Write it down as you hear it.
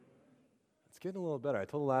getting a little better. I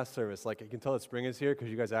told the last service, like, you can tell that spring is here because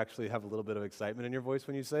you guys actually have a little bit of excitement in your voice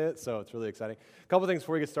when you say it, so it's really exciting. A couple things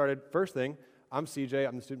before we get started. First thing, I'm CJ.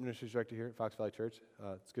 I'm the Student Ministries Director here at Fox Valley Church.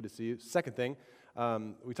 It's good to see you. Second thing,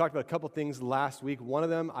 we talked about a couple things last week. One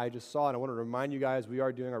of them I just saw, and I want to remind you guys, we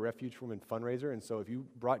are doing our Refuge for Women fundraiser, and so if you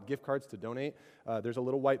brought gift cards to donate, there's a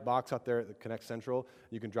little white box out there at the Connect Central.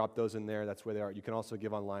 You can drop those in there. That's where they are. You can also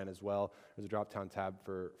give online as well. There's a drop-down tab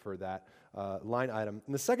for that line item.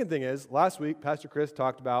 And the second thing is, last week, Pastor Chris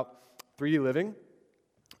talked about 3D living.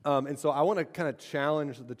 And so I want to kind of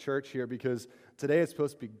challenge the church here because today is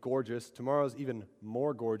supposed to be gorgeous. Tomorrow's even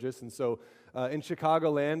more gorgeous. And so in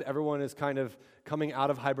Chicagoland, everyone is kind of coming out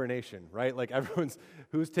of hibernation, right? Like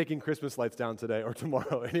who's taking Christmas lights down today or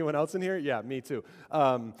tomorrow? Anyone else in here? Yeah, me too.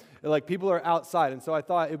 Like people are outside. And so I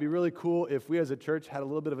thought it'd be really cool if we as a church had a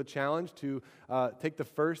little bit of a challenge to take the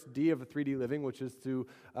first D of a 3D living, which is to,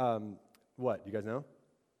 what? You guys know?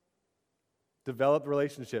 Develop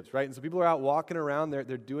relationships, right? And so people are out walking around, they're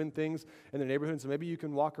doing things in their neighborhood, so maybe you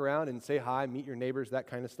can walk around and say hi, meet your neighbors, that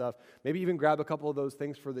kind of stuff. Maybe even grab a couple of those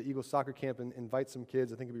things for the Eagles soccer camp and invite some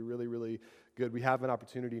kids. I think it'd be really, really good. We have an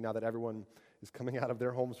opportunity now that everyone is coming out of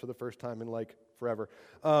their homes for the first time in like forever,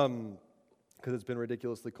 because it's been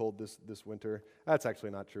ridiculously cold this winter. That's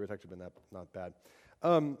actually not true. It's actually been not bad.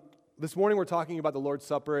 This morning we're talking about the Lord's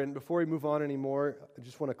Supper, and before we move on anymore, I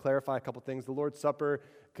just want to clarify a couple things. The Lord's Supper,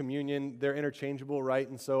 communion, they're interchangeable, right?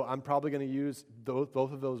 And so I'm probably going to use both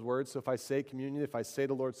of those words. So if I say communion, if I say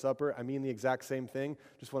the Lord's Supper, I mean the exact same thing.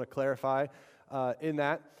 Just want to clarify in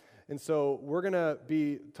that. And so we're going to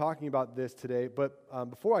be talking about this today, but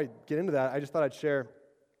before I get into that, I just thought I'd share.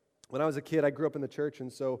 When I was a kid, I grew up in the church,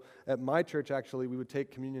 and so at my church, actually, we would take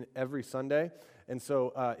communion every Sunday, and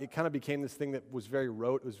so it kind of became this thing that was very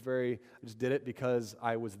rote. I just did it because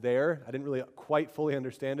I was there. I didn't really quite fully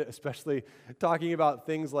understand it, especially talking about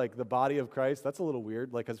things like the body of Christ. That's a little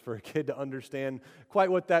weird, like, as for a kid to understand quite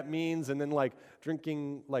what that means, and then, like,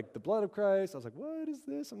 drinking, like, the blood of Christ. I was like, what is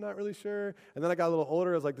this? I'm not really sure. And then I got a little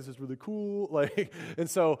older. I was like, this is really cool, like, and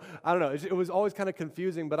so, I don't know. It was always kind of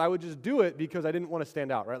confusing, but I would just do it because I didn't want to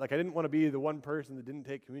stand out, right? Like, I didn't want to be the one person that didn't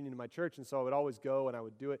take communion in my church, and so I would always go and I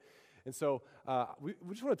would do it. And so we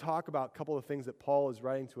just want to talk about a couple of things that Paul is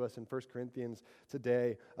writing to us in 1 Corinthians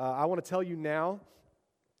today. I want to tell you now,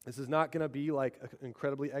 this is not going to be like an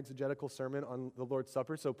incredibly exegetical sermon on the Lord's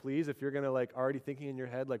Supper, so please, if you're going to like already thinking in your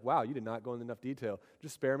head, like, wow, you did not go into enough detail,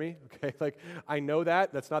 just spare me, okay? Like, I know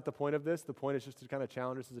that's not the point of this. The point is just to kind of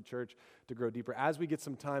challenge us as a church to grow deeper as we get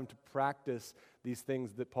some time to practice these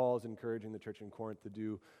things that Paul is encouraging the church in Corinth to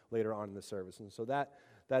do later on in the service. And so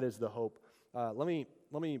that is the hope. Let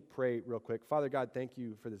me pray real quick. Father God, thank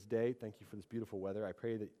you for this day. Thank you for this beautiful weather. I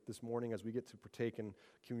pray that this morning as we get to partake in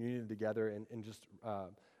communion together and just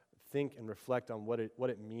think and reflect on what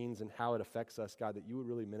it means and how it affects us, God, that you would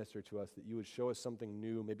really minister to us, that you would show us something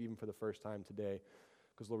new, maybe even for the first time today.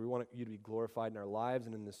 Because, Lord, we want you to be glorified in our lives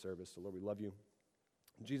and in this service. So, Lord, we love you.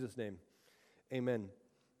 In Jesus' name, amen.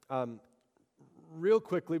 Real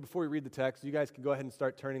quickly, before we read the text, you guys can go ahead and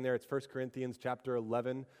start turning there. It's 1 Corinthians chapter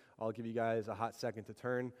 11. I'll give you guys a hot second to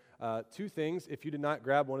turn. Two things. If you did not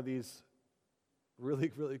grab one of these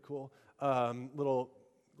really, really cool little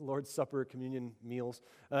Lord's Supper communion meals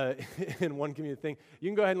in one communion thing, you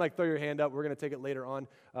can go ahead and like throw your hand up. We're going to take it later on.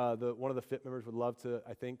 One of the FIT members would love to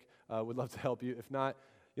help you. If not,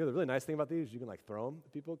 you know, the really nice thing about these is you can like throw them to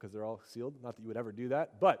people because they're all sealed. Not that you would ever do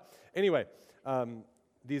that. But anyway,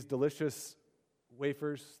 these delicious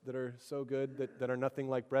wafers that are so good that are nothing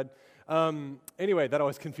like bread. Anyway, that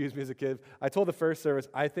always confused me as a kid. I told the first service,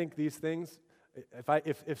 I think these things,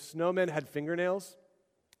 if snowmen had fingernails,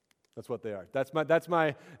 that's what they are. That's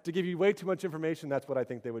my to give you way too much information, that's what I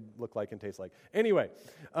think they would look like and taste like. Anyway,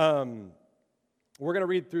 we're going to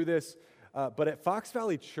read through this. But at Fox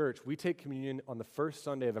Valley Church, we take communion on the first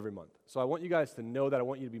Sunday of every month. So I want you guys to know that. I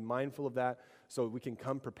want you to be mindful of that so we can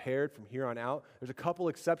come prepared from here on out. There's a couple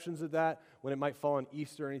exceptions of that when it might fall on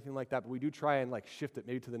Easter or anything like that, but we do try and like shift it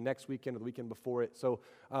maybe to the next weekend or the weekend before it. So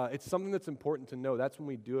it's something that's important to know. That's when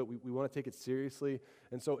we do it. We want to take it seriously.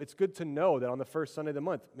 And so it's good to know that on the first Sunday of the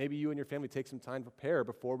month, maybe you and your family take some time to prepare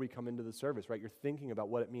before we come into the service, right? You're thinking about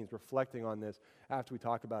what it means, reflecting on this after we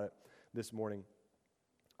talk about it this morning.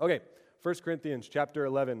 Okay. 1 Corinthians chapter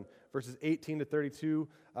 11, verses 18 to 32.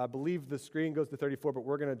 I believe the screen goes to 34, but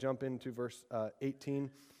we're going to jump into verse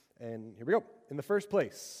 18. And here we go. In the first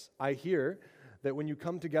place, I hear that when you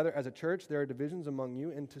come together as a church, there are divisions among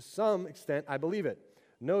you, and to some extent, I believe it.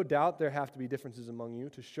 No doubt there have to be differences among you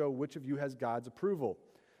to show which of you has God's approval.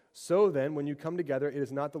 So then, when you come together, it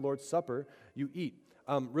is not the Lord's Supper you eat.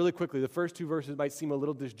 Really quickly, the first two verses might seem a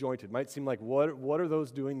little disjointed, might seem like, what are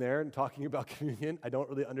those doing there and talking about communion? I don't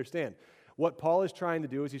really understand. What Paul is trying to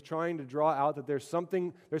do is he's trying to draw out that there's some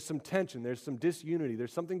tension, there's some disunity,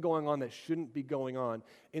 there's something going on that shouldn't be going on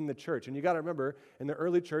in the church. And you got to remember, in the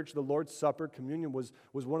early church, the Lord's Supper, communion, was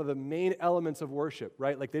one of the main elements of worship,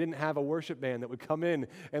 right? Like they didn't have a worship band that would come in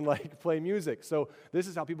and like play music. So this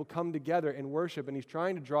is how people come together and worship. And he's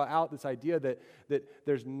trying to draw out this idea that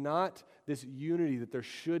there's not this unity that there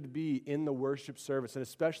should be in the worship service, and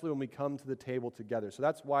especially when we come to the table together. So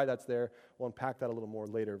that's why that's there. We'll unpack that a little more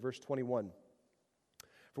later. Verse 21.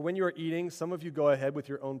 For when you are eating, some of you go ahead with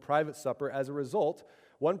your own private supper. As a result,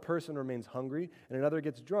 one person remains hungry and another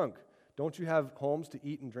gets drunk. Don't you have homes to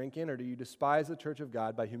eat and drink in, or do you despise the church of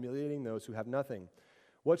God by humiliating those who have nothing?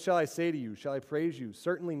 What shall I say to you? Shall I praise you?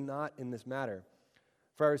 Certainly not in this matter.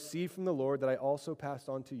 For I received from the Lord that I also passed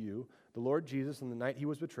on to you. The Lord Jesus, on the night he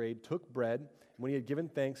was betrayed, took bread, and when he had given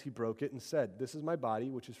thanks, he broke it and said, "This is my body,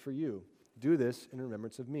 which is for you. Do this in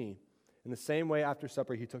remembrance of me." In the same way, after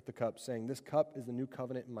supper, he took the cup, saying, "This cup is the new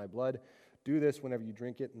covenant in my blood. Do this whenever you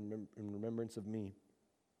drink it in remembrance of me.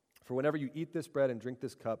 For whenever you eat this bread and drink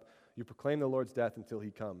this cup, you proclaim the Lord's death until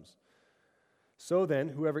he comes. So then,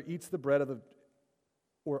 whoever eats the bread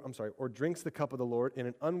or drinks the cup of the Lord in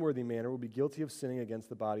an unworthy manner will be guilty of sinning against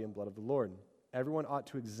the body and blood of the Lord. Everyone ought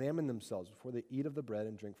to examine themselves before they eat of the bread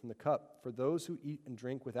and drink from the cup. For those who eat and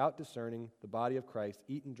drink without discerning the body of Christ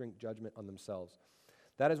eat and drink judgment on themselves.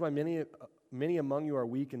 That is why many among you are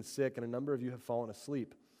weak and sick, and a number of you have fallen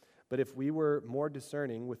asleep. But if we were more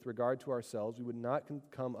discerning with regard to ourselves, we would not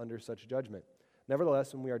come under such judgment.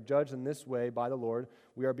 Nevertheless, when we are judged in this way by the Lord,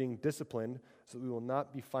 we are being disciplined so that we will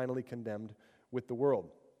not be finally condemned with the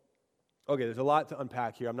world." Okay, there's a lot to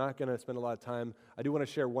unpack here. I'm not going to spend a lot of time. I do want to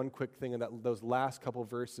share one quick thing in those last couple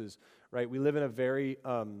verses, right? We live in a very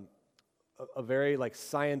like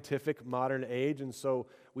scientific modern age, and so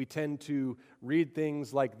we tend to read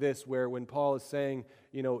things like this, where when Paul is saying,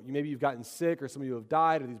 maybe you've gotten sick or some of you have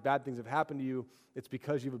died or these bad things have happened to you, it's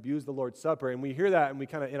because you've abused the Lord's Supper. And we hear that and we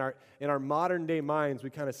kind of, in our modern day minds, we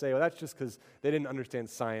kind of say, well, that's just because they didn't understand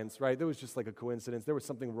science, right? There was just like a coincidence. There was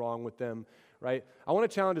something wrong with them, right? I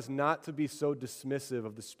want to challenge us not to be so dismissive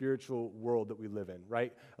of the spiritual world that we live in,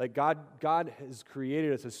 right? Like God has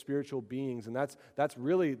created us as spiritual beings, and that's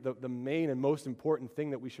really the main and most important thing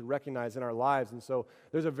that we should recognize in our lives. And so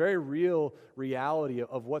there's a very real reality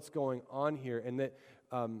of what's going on here, and that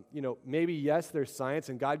maybe yes, there's science,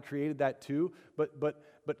 and God created that too,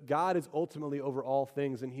 but God is ultimately over all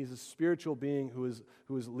things, and he's a spiritual being who is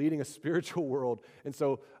leading a spiritual world. And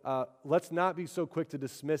so let's not be so quick to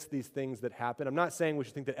dismiss these things that happen. I'm not saying we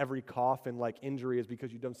should think that every cough and like injury is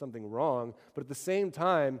because you've done something wrong, but at the same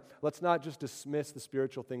time, let's not just dismiss the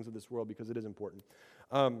spiritual things of this world, because it is important.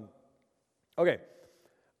 Okay.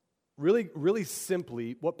 Really, really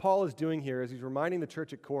simply, what Paul is doing here is he's reminding the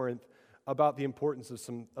church at Corinth about the importance of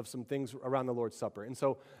some things around the Lord's Supper. And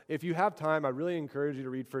so if you have time, I really encourage you to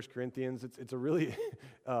read 1 Corinthians. It's a really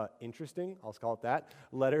interesting, I'll call it that,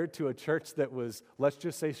 letter to a church that was, let's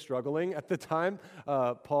just say, struggling at the time.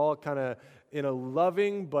 Paul kind of, in a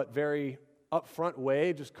loving but very upfront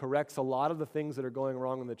way, just corrects a lot of the things that are going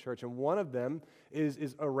wrong in the church. And one of them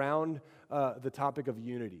is around the topic of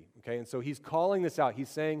unity. Okay, and so he's calling this out. He's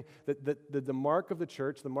saying that the mark of the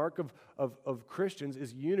church, the mark of Christians,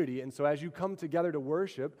 is unity. And so as you come together to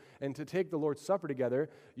worship and to take the Lord's Supper together,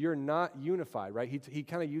 you're not unified, right? He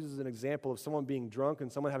kind of uses an example of someone being drunk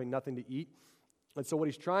and someone having nothing to eat. And so what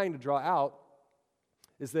he's trying to draw out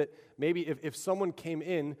is that maybe if someone came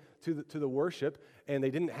in to the worship and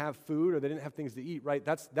they didn't have food or they didn't have things to eat, right,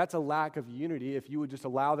 that's a lack of unity if you would just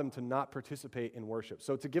allow them to not participate in worship.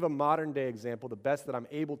 So to give a modern day example, the best that I'm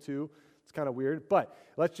able to, it's kind of weird, but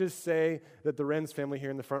let's just say that the Renz family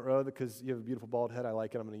here in the front row, because you have a beautiful bald head, I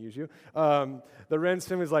like it, I'm going to use you. The Renz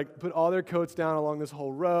family's like put all their coats down along this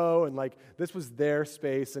whole row, and like this was their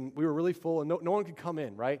space, and we were really full, and no one could come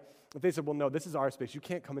in, right? If they said, well, no, this is our space, you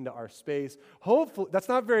can't come into our space. Hopefully, that's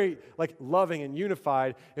not very like loving and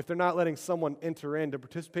unified if they're not letting someone enter in to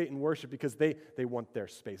participate in worship because they want their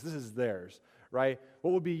space. This is theirs, right?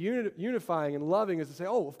 What would be unifying and loving is to say,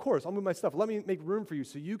 oh, of course, I'll move my stuff. Let me make room for you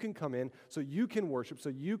so you can come in, so you can worship, so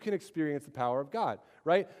you can experience the power of God,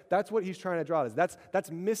 right? That's what he's trying to draw.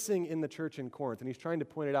 That's missing in the church in Corinth, and he's trying to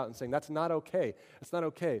point it out and saying, that's not okay. It's not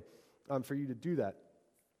okay for you to do that.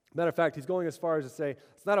 Matter of fact, he's going as far as to say,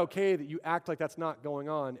 it's not okay that you act like that's not going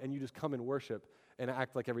on and you just come and worship and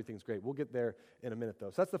act like everything's great. We'll get there in a minute, though.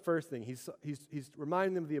 So that's the first thing. He's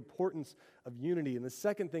reminding them of the importance of unity. And the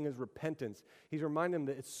second thing is repentance. He's reminding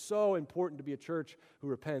them that it's so important to be a church who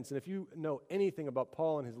repents. And if you know anything about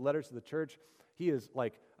Paul and his letters to the church, he is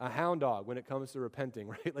like a hound dog when it comes to repenting,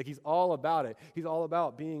 right? Like he's all about it. He's all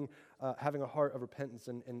about being, having a heart of repentance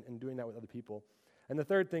and doing that with other people. And the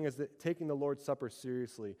third thing is that taking the Lord's Supper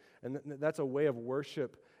seriously. And that's a way of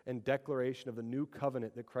worship and declaration of the new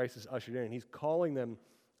covenant that Christ has ushered in. And he's calling them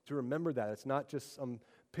to remember that. It's not just some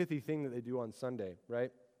pithy thing that they do on Sunday, right?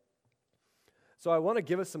 So I want to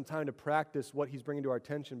give us some time to practice what he's bringing to our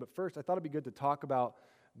attention. But first, I thought it'd be good to talk about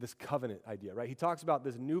this covenant idea, right? He talks about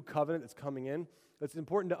this new covenant that's coming in. It's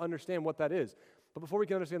important to understand what that is. But before we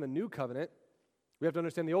can understand the new covenant, we have to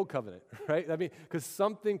understand the old covenant, right? I mean, because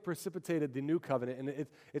something precipitated the new covenant, and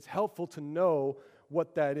it's helpful to know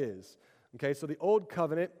what that is. Okay, so the old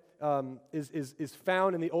covenant is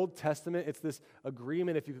found in the Old Testament. It's this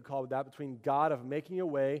agreement, if you could call it that, between God of making a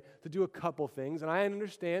way to do a couple things. And I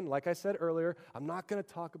understand, like I said earlier, I'm not going to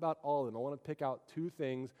talk about all of them. I want to pick out two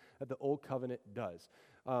things that the old covenant does.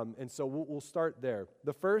 And so we'll start there.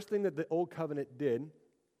 The first thing that the old covenant did,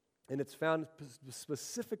 and it's found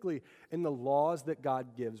specifically in the laws that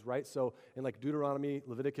God gives, right? So in like Deuteronomy,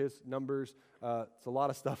 Leviticus, Numbers, it's a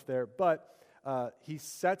lot of stuff there. But he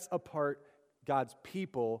sets apart God's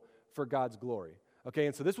people for God's glory. Okay,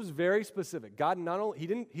 and so this was very specific. God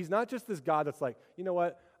he's not just this God that's like, you know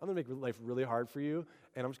what, I'm going to make life really hard for you,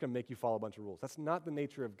 and I'm just going to make you follow a bunch of rules. That's not the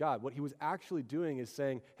nature of God. What he was actually doing is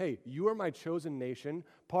saying, hey, you are my chosen nation.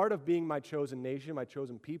 Part of being my chosen nation, my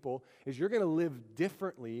chosen people, is you're going to live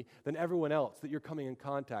differently than everyone else that you're coming in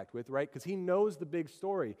contact with, right? Because he knows the big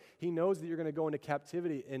story. He knows that you're going to go into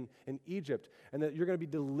captivity in Egypt, and that you're going to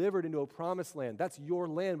be delivered into a promised land. That's your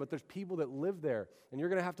land, but there's people that live there, and you're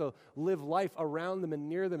going to have to live life around them and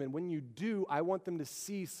near them. And when you do, I want them to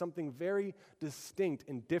see something very distinct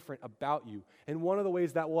and different about you. And one of the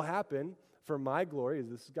ways that will happen for my glory, as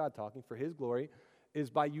this is God talking, for his glory, is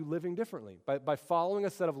by you living differently, by following a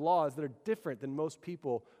set of laws that are different than most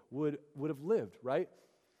people would have lived, right?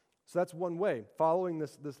 So that's one way, following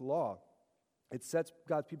this law. It sets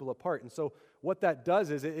God's people apart. And so what that does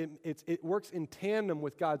is it works in tandem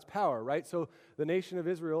with God's power, right? So the nation of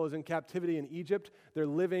Israel is in captivity in Egypt. They're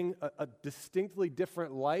living a distinctly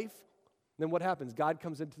different life. Then what happens? God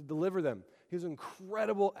comes in to deliver them. He's an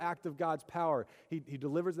incredible act of God's power. He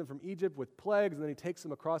delivers them from Egypt with plagues, and then he takes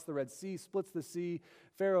them across the Red Sea, splits the sea.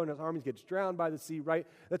 Pharaoh and his armies gets drowned by the sea, right?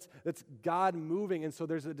 That's God moving, and so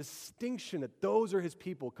there's a distinction that those are his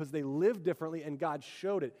people because they live differently, and God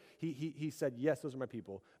showed it. He said, yes, those are my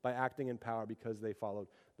people, by acting in power because they followed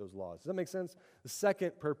those laws. Does that make sense? The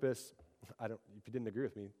second purpose, if you didn't agree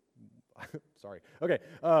with me, sorry. Okay,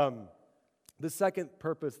 the second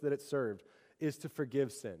purpose that it served is to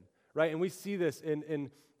forgive sin. Right, and we see this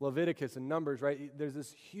in Leviticus and Numbers, right? There's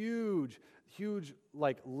this huge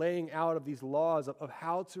like laying out of these laws of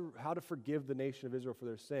how to forgive the nation of Israel for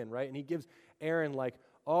their sin, right? And he gives Aaron like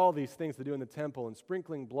all these things to do in the temple and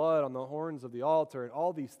sprinkling blood on the horns of the altar and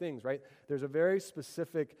all these things, right? There's a very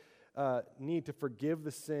specific need to forgive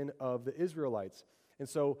the sin of the Israelites. And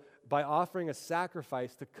so by offering a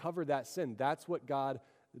sacrifice to cover that sin, that's what God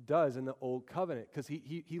does in the old covenant, because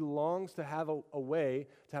he longs to have a way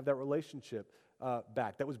to have that relationship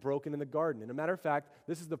back that was broken in the garden. And a matter of fact,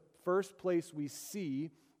 this is the first place we see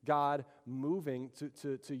God moving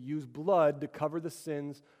to use blood to cover the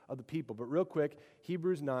sins of the people. But real quick,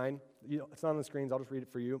 Hebrews 9, it's not on the screens, I'll just read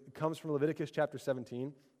it for you. It comes from Leviticus chapter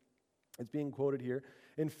 17. It's being quoted here.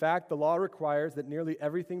 In fact, the law requires that nearly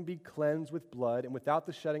everything be cleansed with blood, and without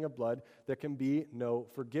the shedding of blood, there can be no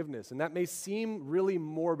forgiveness. And that may seem really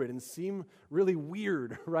morbid and seem really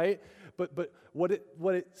weird, right? But what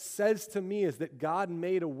it says to me is that God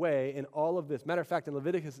made a way in all of this. Matter of fact, in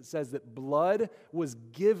Leviticus, it says that blood was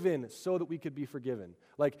given so that we could be forgiven.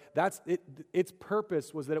 Like, that's it. Its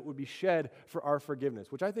purpose was that it would be shed for our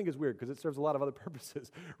forgiveness, which I think is weird because it serves a lot of other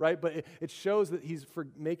purposes, right? But it shows that he's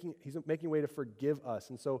making a way to forgive us.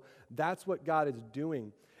 And so that's what God is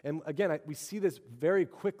doing. And again, we see this very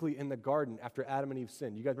quickly in the garden after Adam and Eve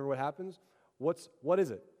sinned. You guys remember what happens? What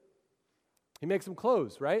is it? He makes them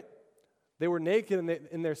clothes, right? They were naked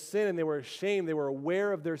in their sin, and they were ashamed. They were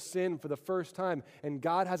aware of their sin for the first time. And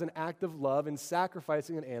God has an act of love in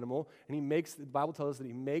sacrificing an animal, and the Bible tells us that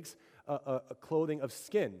he makes a clothing of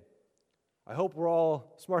skin. I hope we're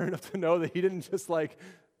all smart enough to know that he didn't just like,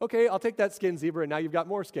 okay, I'll take that skin, zebra, and now you've got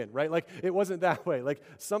more skin, right? Like, it wasn't that way. Like,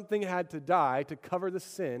 something had to die to cover the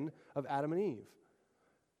sin of Adam and Eve.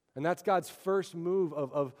 And that's God's first move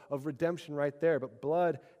of redemption right there. But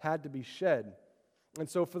blood had to be shed. And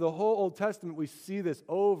so for the whole Old Testament, we see this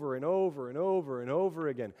over and over and over and over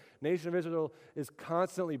again. Nation of Israel is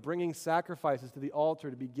constantly bringing sacrifices to the altar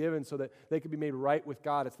to be given so that they could be made right with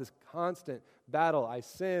God. It's this constant battle. I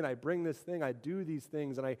sin, I bring this thing, I do these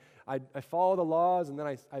things, and I follow the laws, and then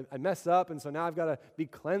I mess up, and so now I've got to be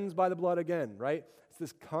cleansed by the blood again, right? It's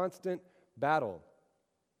this constant battle.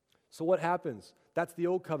 So what happens? That's the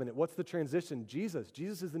old covenant. What's the transition? Jesus.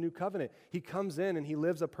 Jesus is the new covenant. He comes in and he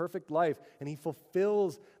lives a perfect life and he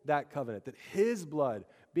fulfills that covenant, that his blood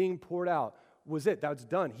being poured out was it. That's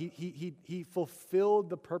done. He fulfilled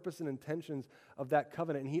the purpose and intentions of that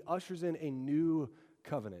covenant, and he ushers in a new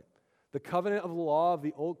covenant. The covenant of the law of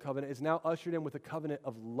the old covenant is now ushered in with a covenant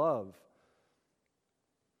of love.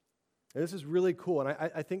 And this is really cool, and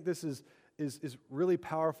I think this is really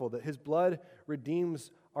powerful, that his blood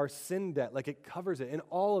redeems our sin debt, like it covers it, and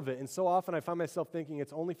all of it. And so often I find myself thinking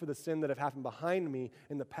it's only for the sin that have happened behind me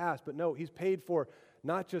in the past, but no, he's paid for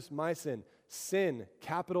not just my sin,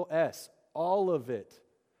 capital S, all of it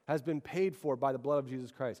has been paid for by the blood of Jesus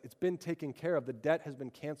Christ. It's been taken care of. The debt has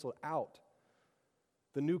been canceled out.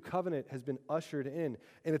 The new covenant has been ushered in,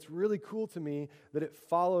 and it's really cool to me that it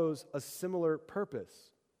follows a similar purpose.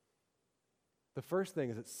 The first thing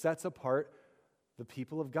is it sets apart the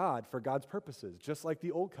people of God for God's purposes, just like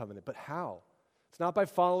the old covenant. But how? It's not by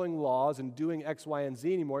following laws and doing X, Y, and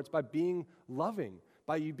Z anymore. It's by being loving,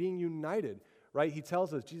 by you being united, right?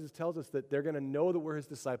 Jesus tells us that they're going to know that we're his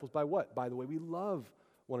disciples by what? By the way we love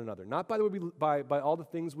one another. Not by the way by all the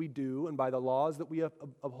things we do and by the laws that we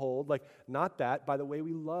uphold, like not that, by the way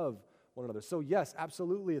we love one another. So yes,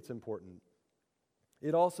 absolutely it's important.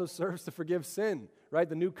 It also serves to forgive sin, right?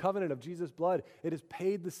 The new covenant of Jesus' blood, it has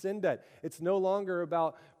paid the sin debt. It's no longer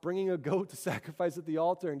about bringing a goat to sacrifice at the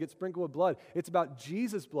altar and get sprinkled with blood. It's about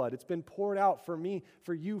Jesus' blood. It's been poured out for me,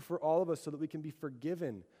 for you, for all of us so that we can be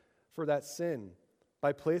forgiven for that sin.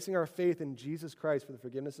 By placing our faith in Jesus Christ for the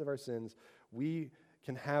forgiveness of our sins, we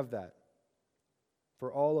can have that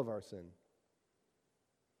for all of our sin.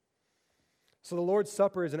 So the Lord's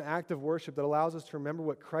Supper is an act of worship that allows us to remember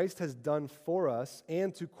what Christ has done for us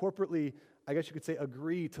and to corporately, I guess you could say,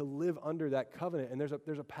 agree to live under that covenant. And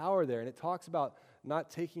there's a power there. And it talks about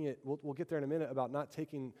not taking it, we'll get there in a minute, about not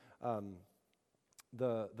taking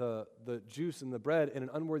the juice and the bread in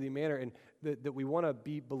an unworthy manner, and that we want to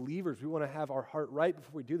be believers. We want to have our heart right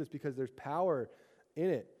before we do this because there's power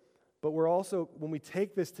in it. But we're also, when we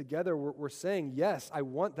take this together, we're saying, yes, I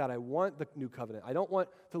want that. I want the new covenant. I don't want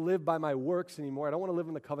to live by my works anymore. I don't want to live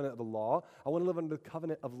in the covenant of the law. I want to live under the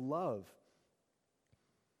covenant of love.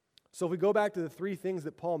 So if we go back to the three things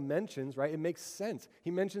that Paul mentions, right, it makes sense. He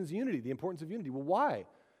mentions unity, the importance of unity. Well, why?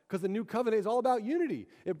 Because the new covenant is all about unity.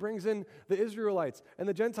 It brings in the Israelites and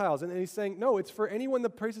the Gentiles. And he's saying, no, it's for anyone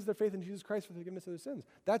that places their faith in Jesus Christ for the forgiveness of their sins.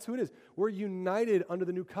 That's who it is. We're united under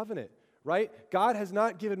the new covenant. Right? God has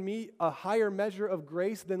not given me a higher measure of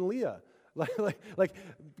grace than Leah. Like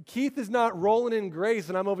Keith is not rolling in grace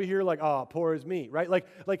and I'm over here like, oh, poor is me, right?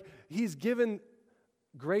 Like he's given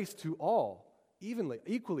grace to all, evenly,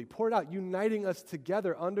 equally, poured out, uniting us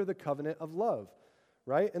together under the covenant of love,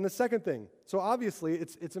 right? And the second thing, so obviously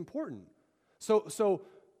it's important. So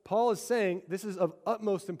Paul is saying this is of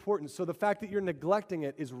utmost importance. So the fact that you're neglecting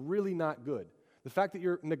it is really not good. The fact that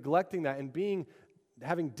you're neglecting that and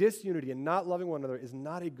having disunity and not loving one another is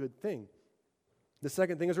not a good thing. The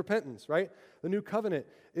second thing is repentance, right? The new covenant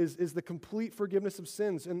is the complete forgiveness of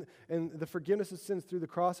sins and the forgiveness of sins through the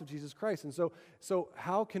cross of Jesus Christ. And so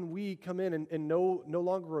how can we come in and no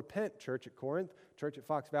longer repent, church at Corinth, church at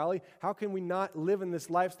Fox Valley? How can we not live in this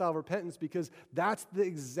lifestyle of repentance? Because that's the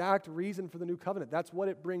exact reason for the new covenant. That's what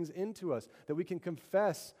it brings into us, that we can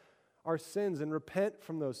confess our sins and repent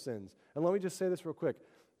from those sins. And let me just say this real quick.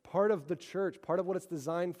 Part of the church, part of what it's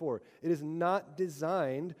designed for, it is not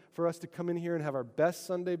designed for us to come in here and have our best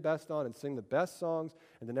Sunday best on and sing the best songs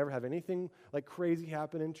and to never have anything like crazy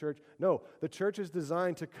happen in church. No, the church is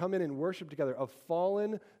designed to come in and worship together, a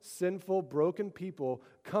fallen, sinful, broken people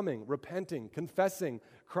coming, repenting, confessing,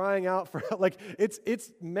 crying out for, like,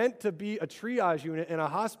 it's meant to be a triage unit in a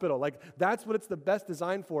hospital. Like, that's what it's the best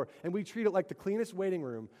designed for, and we treat it like the cleanest waiting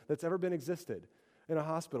room that's ever been existed. In a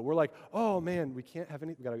hospital, we're like, oh man, we can't have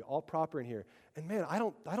any. We got to be all proper in here. And man, I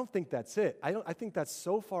don't think that's it. I think that's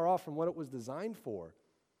so far off from what it was designed for.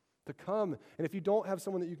 To come, and if you don't have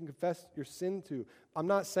someone that you can confess your sin to, I'm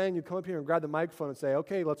not saying you come up here and grab the microphone and say,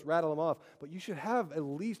 okay, let's rattle them off. But you should have at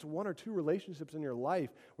least one or two relationships in your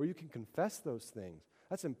life where you can confess those things.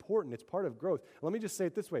 That's important. It's part of growth. Let me just say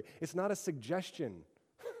it this way: it's not a suggestion.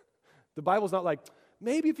 The Bible's not like,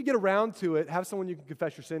 maybe if you get around to it, have someone you can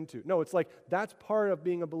confess your sin to. No, it's like that's part of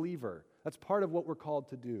being a believer. That's part of what we're called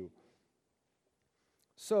to do.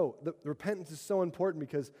 So the repentance is so important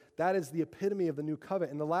because that is the epitome of the new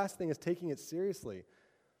covenant. And the last thing is taking it seriously.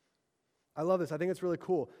 I love this. I think it's really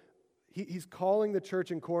cool. He's calling the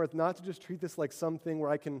church in Corinth not to just treat this like something where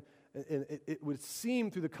I can, it would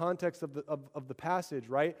seem through the context of the passage,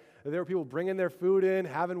 right? There were people bringing their food in,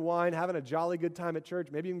 having wine, having a jolly good time at church,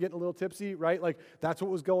 maybe even getting a little tipsy, right? Like that's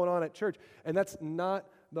what was going on at church. And that's not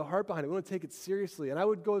the heart behind it. We want to take it seriously. And I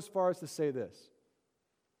would go as far as to say this.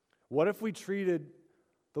 What if we treated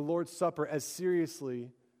the Lord's Supper as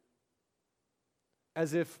seriously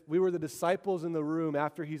as if we were the disciples in the room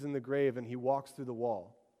after he's in the grave and he walks through the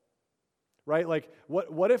wall? Right? Like,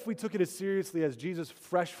 what if we took it as seriously as Jesus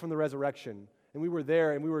fresh from the resurrection, and we were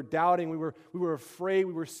there, and we were doubting, we were afraid,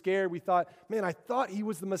 we were scared, we thought, man, I thought he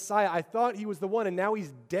was the Messiah, I thought he was the one, and now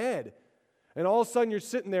he's dead. And all of a sudden you're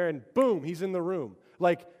sitting there, and boom, he's in the room.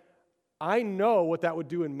 Like, I know what that would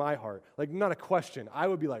do in my heart. Like, not a question. I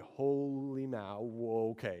would be like, holy now,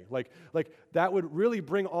 okay. Like that would really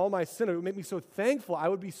bring all my sin. It would make me so thankful. I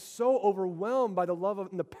would be so overwhelmed by the love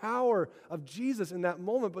and the power of Jesus in that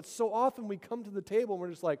moment. But so often we come to the table and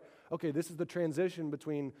we're just like, okay, this is the transition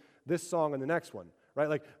between this song and the next one, right?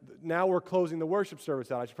 Like, now we're closing the worship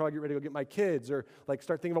service out. I should probably get ready to go get my kids or like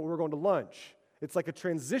start thinking about where we're going to lunch. It's like a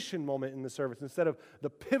transition moment in the service instead of the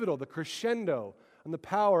pivotal, the crescendo, and the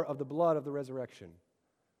power of the blood of the resurrection.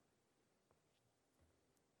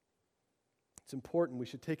 It's important. We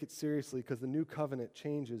should take it seriously because the new covenant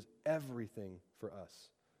changes everything for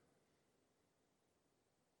us.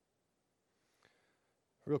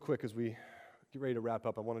 Real quick, as we get ready to wrap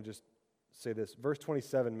up, I want to just say this. Verse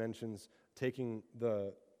 27 mentions taking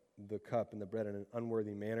the cup and the bread in an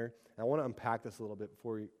unworthy manner. And I want to unpack this a little bit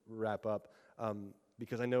before we wrap up,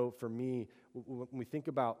 because I know for me, when we think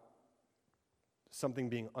about something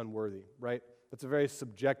being unworthy, right? That's a very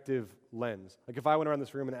subjective lens. Like if I went around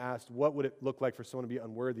this room and asked, what would it look like for someone to be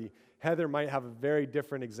unworthy? Heather might have a very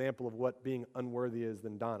different example of what being unworthy is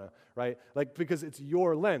than Donna, right? Like, because it's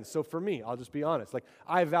your lens. So for me, I'll just be honest, like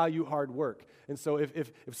I value hard work. And so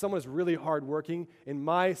if someone is really hardworking, in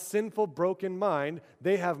my sinful, broken mind,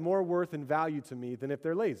 they have more worth and value to me than if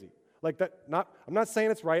they're lazy. Like that, I'm not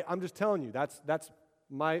saying it's right, I'm just telling you, that's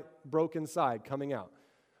my broken side coming out.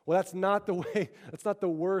 Well, that's not the way, that's not the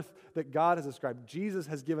worth that God has ascribed. Jesus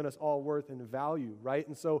has given us all worth and value, right?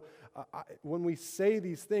 And so when we say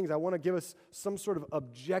these things, I want to give us some sort of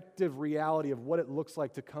objective reality of what it looks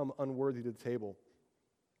like to come unworthy to the table.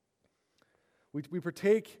 We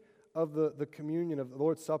partake of the communion of the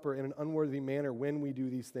Lord's Supper in an unworthy manner when we do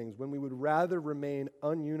these things, when we would rather remain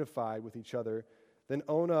ununified with each other than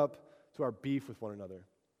own up to our beef with one another.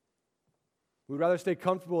 We'd rather stay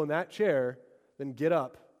comfortable in that chair than get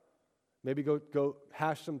up. Maybe go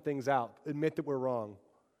hash some things out. Admit that we're wrong.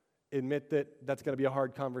 Admit that that's going to be a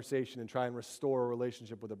hard conversation and try and restore a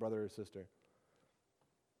relationship with a brother or sister.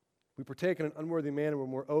 We partake in an unworthy manner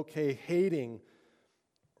when we're okay hating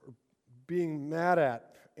or being mad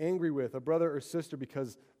at, angry with a brother or sister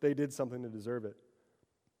because they did something to deserve it.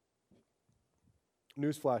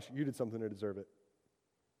 Newsflash, you did something to deserve it.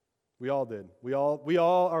 We all did. We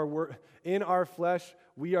all are, in our flesh,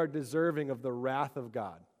 we are deserving of the wrath of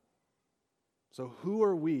God. So who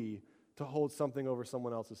are we to hold something over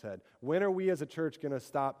someone else's head? When are we as a church going to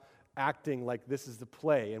stop acting like this is the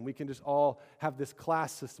play and we can just all have this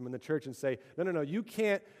class system in the church and say, no, you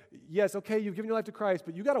can't, yes, okay, you've given your life to Christ,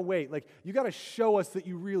 but you got to wait. Like, you got to show us that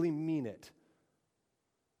you really mean it.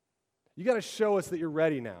 You got to show us that you're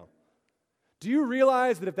ready now. Do you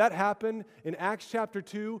realize that if that happened in Acts chapter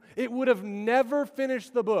 2, it would have never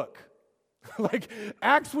finished the book? Like,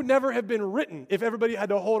 Acts would never have been written if everybody had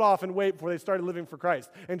to hold off and wait before they started living for Christ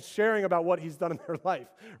and sharing about what he's done in their life,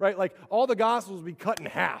 right? Like, all the Gospels would be cut in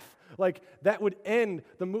half. Like, that would end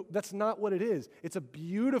that's not what it is. It's a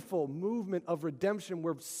beautiful movement of redemption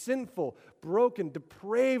where sinful, broken,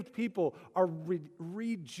 depraved people are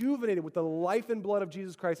rejuvenated with the life and blood of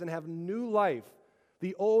Jesus Christ and have new life.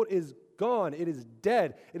 The old is gone. It is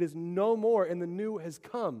dead. It is no more, and the new has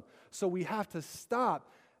come. So we have to stop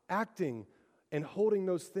acting and holding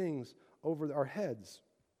those things over our heads.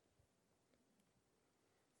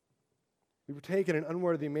 We partake in an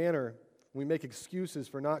unworthy manner when we make excuses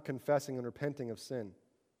for not confessing and repenting of sin.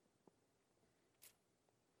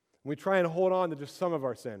 We try and hold on to just some of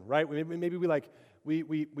our sin, right? Maybe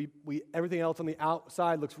we everything else on the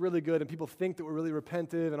outside looks really good and people think that we're really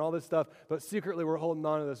repentive and all this stuff, but secretly we're holding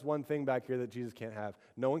on to this one thing back here that Jesus can't have.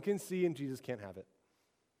 No one can see and Jesus can't have it.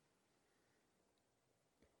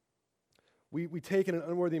 We take it in an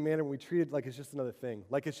unworthy manner and we treat it like it's just another thing,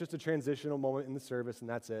 like it's just a transitional moment in the service and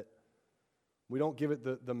that's it. We don't give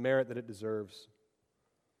it the merit that it deserves.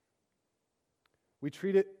 We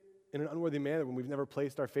treat it in an unworthy manner when we've never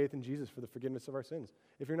placed our faith in Jesus for the forgiveness of our sins.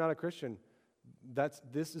 If you're not a Christian,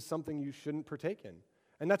 this is something you shouldn't partake in.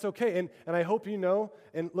 And that's okay. And I hope you know,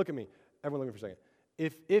 and look at me, everyone look at me for a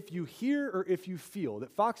second. If you hear or if you feel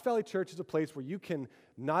that Fox Valley Church is a place where you can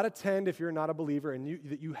not attend if you're not a believer and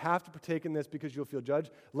that you have to partake in this because you'll feel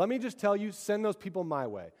judged, let me just tell you, send those people my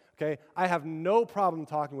way, okay? I have no problem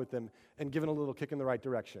talking with them and giving a little kick in the right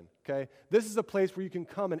direction, okay? This is a place where you can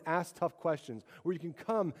come and ask tough questions, where you can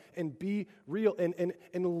come and be real and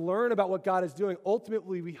learn about what God is doing.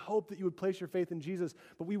 Ultimately, we hope that you would place your faith in Jesus,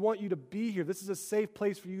 but we want you to be here. This is a safe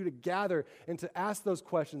place for you to gather and to ask those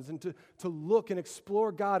questions and to look and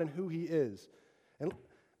explore God and who He is. And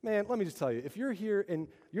man, let me just tell you, if you're here and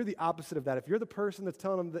you're the opposite of that, if you're the person that's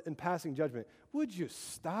telling them that in passing judgment, would you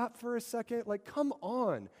stop for a second? Like, come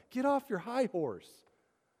on, get off your high horse.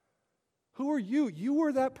 Who are you? You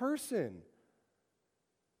were that person.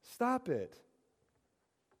 Stop it.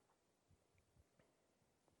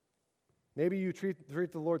 Maybe you treat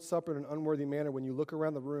the Lord's Supper in an unworthy manner when you look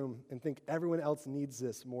around the room and think everyone else needs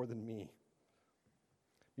this more than me.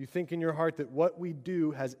 You think in your heart that what we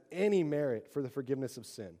do has any merit for the forgiveness of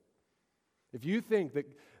sin. If you think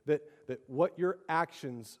that what your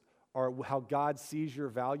actions are how God sees your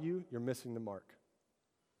value, you're missing the mark.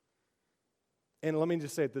 And let me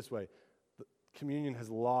just say it this way. Communion has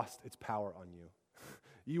lost its power on you.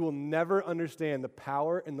 You will never understand the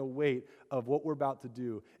power and the weight of what we're about to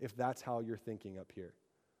do if that's how you're thinking up here.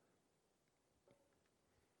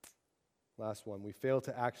 Last one, we fail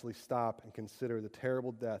to actually stop and consider the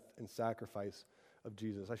terrible death and sacrifice of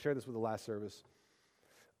Jesus. I shared this with the last service.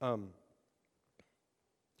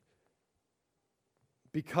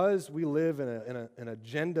 Because we live in an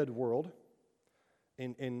agendaed world,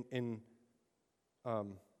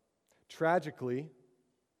 tragically,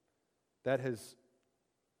 that has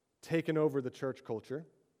taken over the church culture.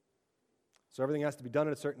 So everything has to be done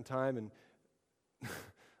at a certain time, and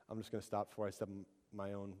I'm just going to stop before I step on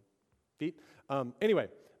my own feet. Anyway,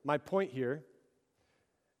 my point here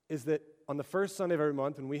is that on the first Sunday of every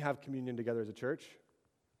month, when we have communion together as a church,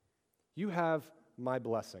 you have my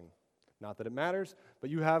blessing. Not that it matters,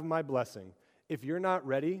 but you have my blessing. If you're not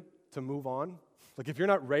ready to move on, like if you're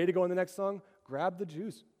not ready to go on the next song, grab the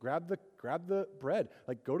juice, grab the bread,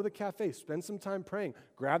 like go to the cafe, spend some time praying,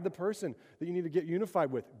 grab the person that you need to get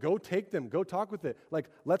unified with, go take them, go talk with it. Like,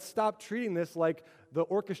 let's stop treating this like the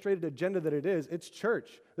orchestrated agenda that it is. It's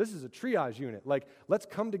church. This is a triage unit. Like, let's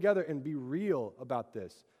come together and be real about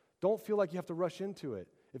this. Don't feel like you have to rush into it.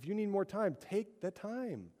 If you need more time, take the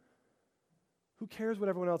time. Who cares what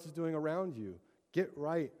everyone else is doing around you? Get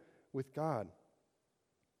right with God.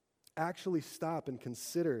 Actually stop and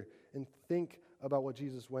consider and think about what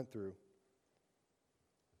Jesus went through.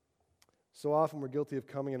 So often we're guilty of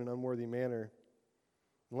coming in an unworthy manner.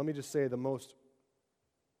 And let me just say the most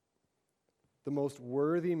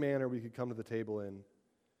worthy manner we could come to the table in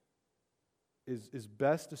is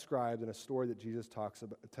best described in a story that Jesus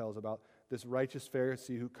tells about this righteous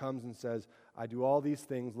Pharisee who comes and says, I do all these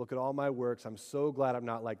things, look at all my works, I'm so glad I'm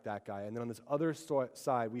not like that guy. And then on this other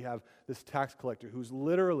side, we have this tax collector who's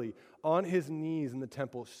literally on his knees in the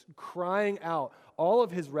temple, crying out all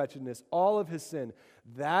of his wretchedness, all of his sin.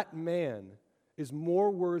 That man is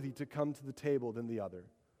more worthy to come to the table than the other.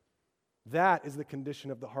 That is the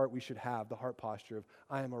condition of the heart we should have, the heart posture of,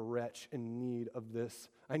 I am a wretch in need of this.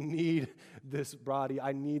 I need this body.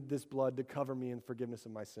 I need this blood to cover me in forgiveness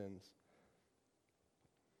of my sins.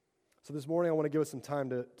 So this morning I want to give us some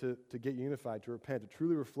time to get unified, to repent, to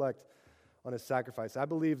truly reflect on His sacrifice. I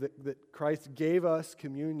believe that Christ gave us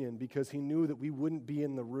communion because He knew that we wouldn't be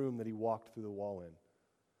in the room that He walked through the wall in.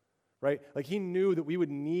 Right? Like He knew that we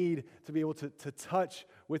would need to be able to touch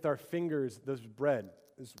with our fingers this bread,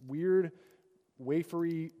 this weird,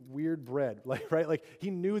 wafery, weird bread. Right? Like He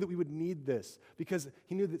knew that we would need this because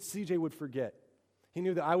He knew that CJ would forget. He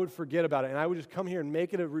knew that I would forget about it, and I would just come here and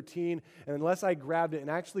make it a routine, and unless I grabbed it and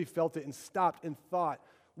actually felt it and stopped and thought,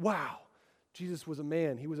 wow, Jesus was a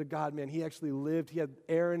man. He was a God man. He actually lived. He had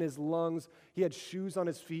air in his lungs. He had shoes on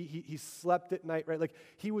his feet. He slept at night, right? Like,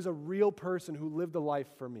 he was a real person who lived a life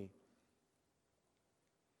for me.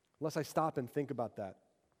 Unless I stop and think about that.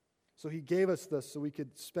 So He gave us this so we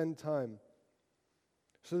could spend time.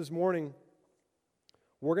 So this morning,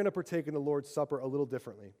 we're going to partake in the Lord's Supper a little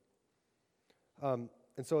differently. And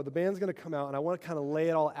so the band's going to come out, and I want to kind of lay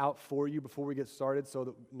it all out for you before we get started so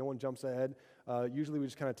that no one jumps ahead. Usually we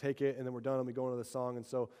just kind of take it, and then we're done, and we go into the song. And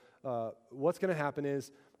so what's going to happen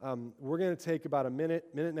is we're going to take about a minute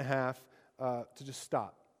and a half to just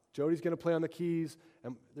stop. Jody's going to play on the keys,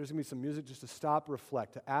 and there's going to be some music just to stop,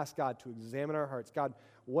 reflect, to ask God to examine our hearts. God,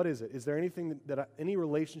 what is it? Is there anything any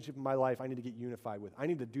relationship in my life I need to get unified with? I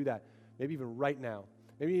need to do that, maybe even right now.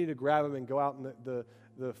 Maybe you need to grab him and go out in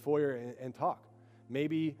the foyer and talk.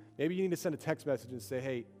 Maybe you need to send a text message and say,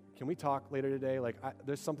 hey, can we talk later today? Like,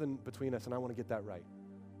 there's something between us, and I want to get that right.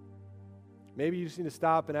 Maybe you just need to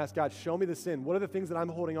stop and ask God, show me the sin. What are the things that I'm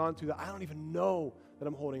holding on to that I don't even know that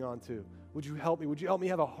I'm holding on to? Would you help me? Would you help me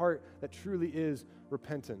have a heart that truly is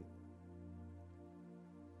repentant?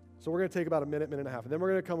 So we're going to take about a minute and a half. And then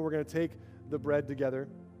we're going to come and we're going to take the bread together.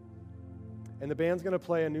 And the band's going to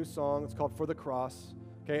play a new song. It's called For the Cross.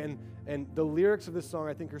 Okay, and the lyrics of this song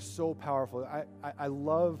I think are so powerful. I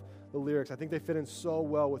love the lyrics. I think they fit in so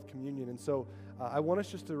well with communion. And so I want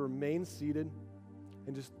us just to remain seated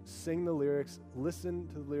and just sing the lyrics, listen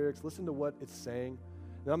to the lyrics, listen to what it's saying.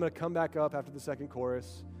 Then I'm going to come back up after the second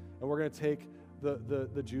chorus, and we're going to take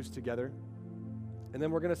the juice together. And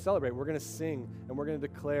then we're going to celebrate. We're going to sing, and we're going to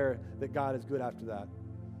declare that God is good after that,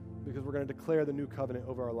 because we're going to declare the new covenant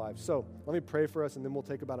over our lives. So let me pray for us, and then we'll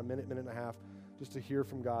take about a minute and a half just to hear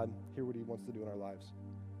from God, hear what he wants to do in our lives.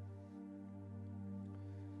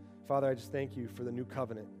 Father, I just thank you for the new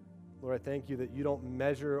covenant. Lord, I thank you that you don't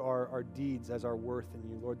measure our deeds as our worth in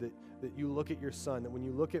you, Lord, that you look at your son, that when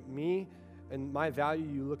you look at me and my value,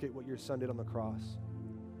 you look at what your son did on the cross,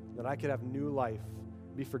 that I could have new life,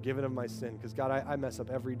 be forgiven of my sin, because God, I mess up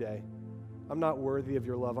every day. I'm not worthy of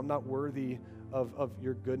your love. I'm not worthy of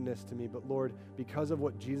your goodness to me, but Lord, because of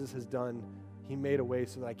what Jesus has done, he made a way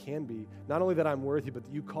so that I can be, not only that I'm worthy, but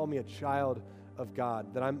that you call me a child of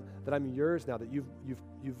God, that I'm yours now, that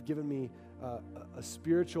you've given me a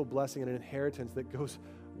spiritual blessing and an inheritance that goes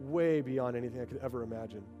way beyond anything I could ever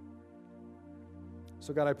imagine.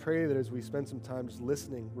 So God, I pray that as we spend some time just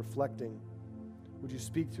listening, reflecting, would you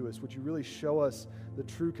speak to us? Would you really show us the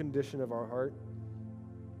true condition of our heart?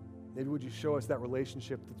 Maybe would you show us that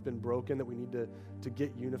relationship that's been broken that we need to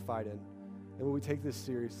get unified in? And would we take this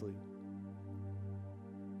seriously?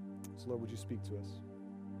 So Lord, would you speak to us?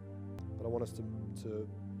 But I want us to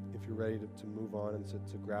if you're ready to move on and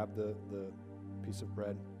to grab the piece of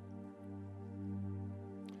bread.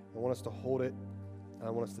 I want us to hold it, and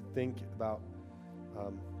I want us to think about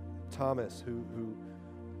Thomas, who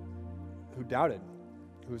doubted,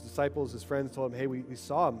 whose disciples, his friends told him, hey, we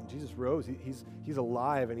saw him. Jesus rose. He's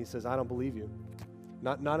alive. And he says, I don't believe you.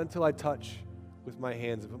 Not until I touch with my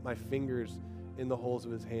hands and put my fingers in the holes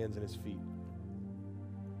of his hands and his feet.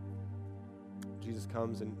 Jesus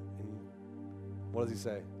comes and what does he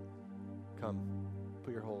say? Come,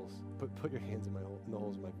 put your hands in the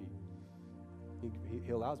holes of my feet.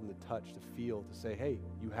 He allows him to touch, to feel, to say, hey,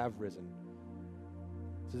 you have risen.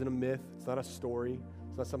 This isn't a myth. It's not a story.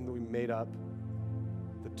 It's not something that we made up.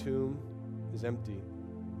 The tomb is empty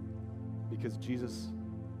because Jesus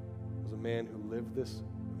was a man who lived this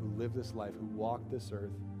life, who walked this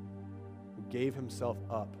earth, who gave himself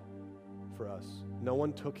up for us. No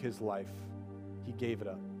one took his life. He gave it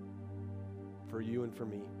up for you and for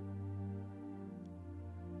me.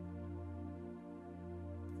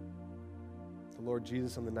 The Lord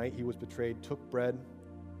Jesus, on the night he was betrayed, took bread.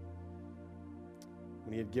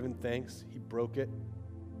 When he had given thanks, he broke it,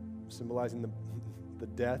 symbolizing the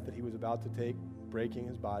death that he was about to take, breaking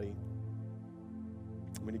his body.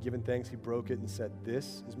 When he had given thanks, he broke it and said,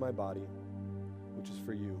 this is my body, which is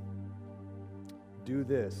for you. Do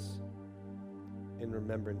this in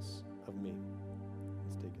remembrance of me.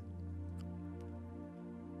 Let's take it.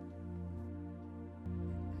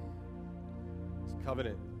 This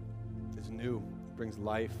covenant is new. It brings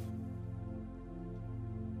life.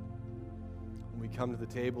 When we come to the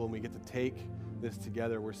table and we get to take this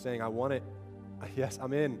together, we're saying, I want it. Yes,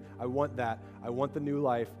 I'm in. I want that. I want the new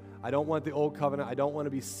life. I don't want the old covenant. I don't want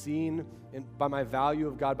to be seen by my value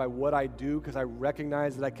of God by what I do, because I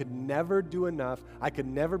recognize that I could never do enough. I could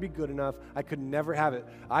never be good enough. I could never have it.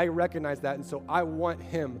 I recognize that, and so I want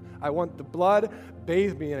him. I want the blood,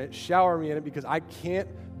 bathe me in it, shower me in it, because I can't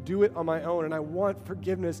do it on my own, and I want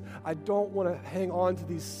forgiveness. I don't want to hang on to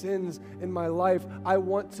these sins in my life. I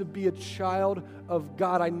want to be a child of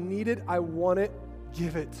God. I need it. I want it.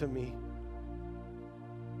 Give it to me.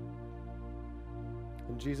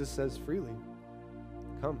 And Jesus says freely,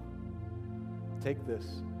 come, take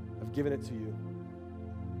this. I've given it to you.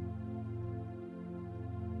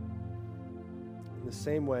 In the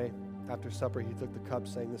same way, after supper, he took the cup,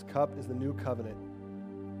 saying, this cup is the new covenant.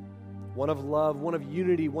 One of love, one of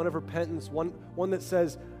unity, one of repentance, one that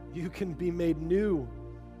says you can be made new.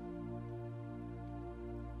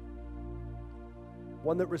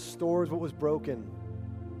 One that restores what was broken,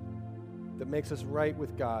 that makes us right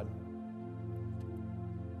with God.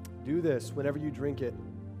 Do this whenever you drink it.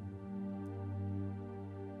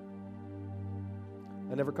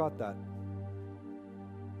 I never caught that.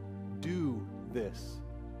 Do this.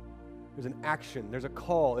 There's an action. There's a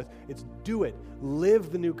call. It's do it.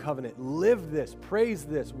 Live the new covenant. Live this. Praise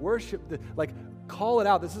this. Worship this. Like, call it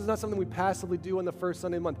out. This is not something we passively do on the first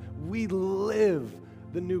Sunday of the month. We live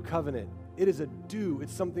the new covenant. It is a do.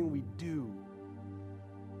 It's something we do.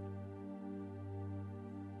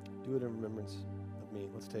 Do it in remembrance of me.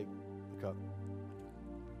 Let's take the cup.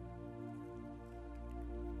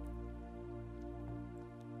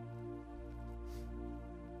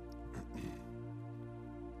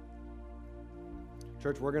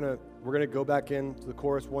 Church, we're gonna go back into the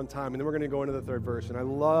chorus one time, and then we're gonna go into the third verse. And I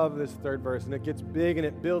love this third verse, and it gets big and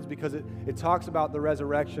it builds because it talks about the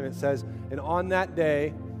resurrection. It says, and on that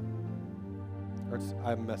day,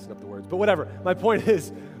 I'm messing up the words, but whatever. My point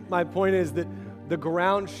is that the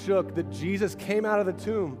ground shook, that Jesus came out of the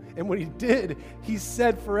tomb, and when he did, he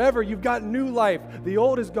said, forever, you've got new life. The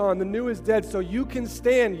old is gone, the new is dead, so you can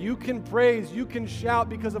stand, you can praise, you can shout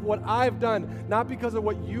because of what I've done, not because of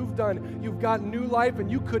what you've done. You've got new life,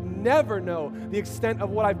 and you could never know the extent of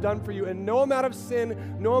what I've done for you, and no amount of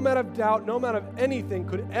sin, no amount of doubt, no amount of anything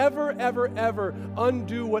could ever, ever, ever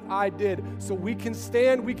undo what I did. So we can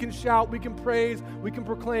stand, we can shout, we can praise, we can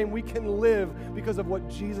proclaim, we can live because of what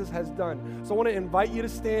Jesus has done. So I want to invite you to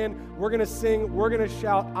stand. We're going to sing. We're going to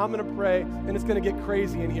shout. I'm going to pray, and it's going to get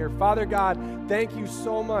crazy in here. Father God, thank you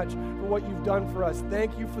so much for what you've done for us.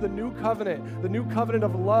 Thank you for the new covenant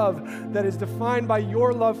of love that is defined by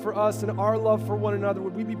your love for us and our love for one another.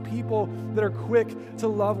 Would we be people that are quick to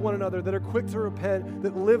love one another, that are quick to repent,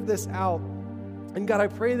 that live this out? And God, I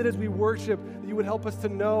pray that as we worship, that you would help us to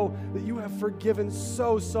know that you have forgiven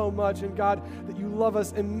so, so much, and God, that you love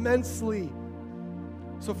us immensely.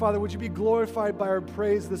 So, Father, would you be glorified by our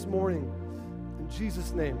praise this morning? In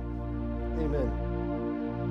Jesus' name, amen.